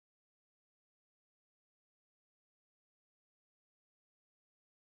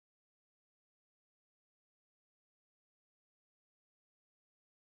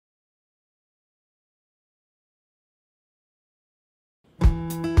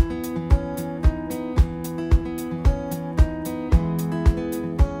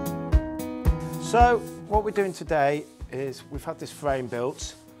So what we're doing today is we've had this frame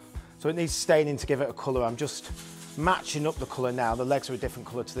built, so it needs staining to give it a colour. I'm just matching up the colour now. The legs are a different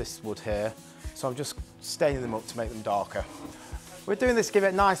colour to this wood here, so I'm just staining them up to make them darker. We're doing this to give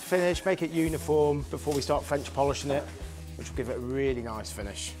it a nice finish, make it uniform before we start French polishing it, which will give it a really nice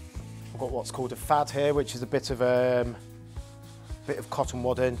finish. I've got what's called a fad here, which is a bit of cotton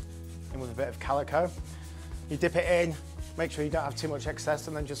wadding in with a bit of calico. You dip it in, make sure you don't have too much excess,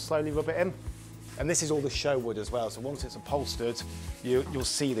 and then just slowly rub it in. And this is all the show wood as well, so once it's upholstered, you'll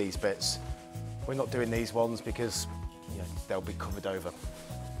see these bits. We're not doing these ones because they'll be covered over.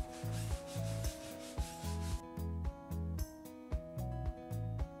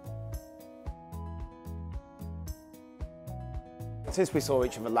 Since we saw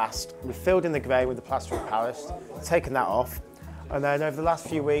each other last, we filled in the grey with the plaster of Paris, taken that off, and then over the last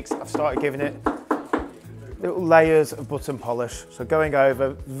few weeks I've started giving it little layers of button polish, so going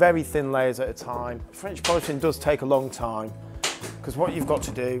over very thin layers at a time. French polishing does take a long time because what you've got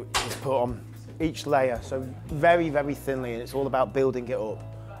to do is put on each layer, so very, very thinly, and it's all about building it up.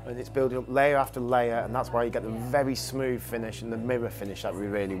 And it's building up layer after layer, and that's why you get the very smooth finish and the mirror finish that we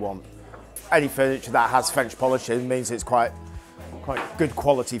really want. Any furniture that has French polishing means it's quite good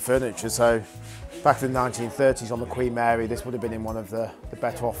quality furniture. So back in the 1930s on the Queen Mary, this would have been in one of the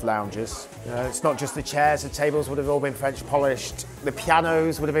better off lounges. It's not just the chairs, the tables would have all been French polished, the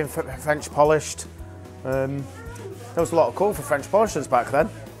pianos would have been French polished. There was a lot of call for French polishers back then,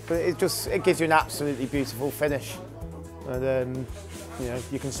 but it gives you an absolutely beautiful finish. And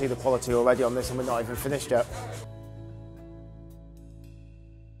you can see the quality already on this, and we're not even finished yet.